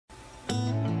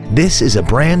This is a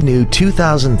brand new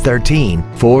 2013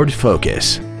 Ford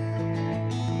Focus.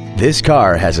 This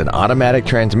car has an automatic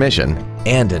transmission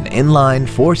and an inline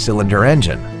 4-cylinder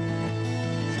engine.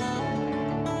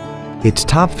 Its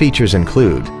top features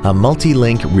include a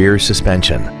multi-link rear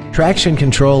suspension, traction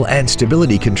control and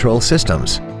stability control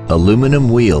systems, aluminum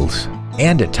wheels,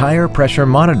 and a tire pressure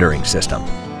monitoring system.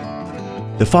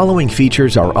 The following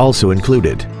features are also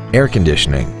included: air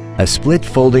conditioning, a split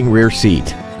folding rear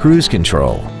seat, cruise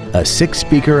control, a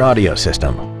 6-speaker audio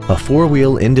system, a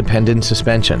 4-wheel independent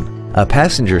suspension, a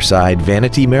passenger side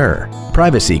vanity mirror,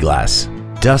 privacy glass,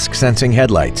 dusk sensing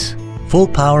headlights, full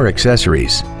power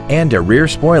accessories, and a rear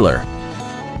spoiler.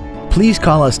 Please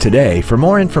call us today for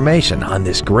more information on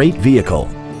this great vehicle.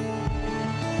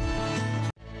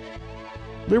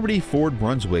 Liberty Ford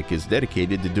Brunswick is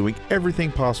dedicated to doing everything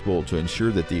possible to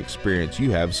ensure that the experience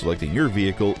you have selecting your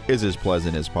vehicle is as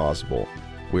pleasant as possible.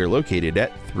 We are located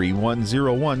at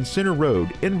 3101 Center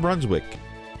Road in Brunswick.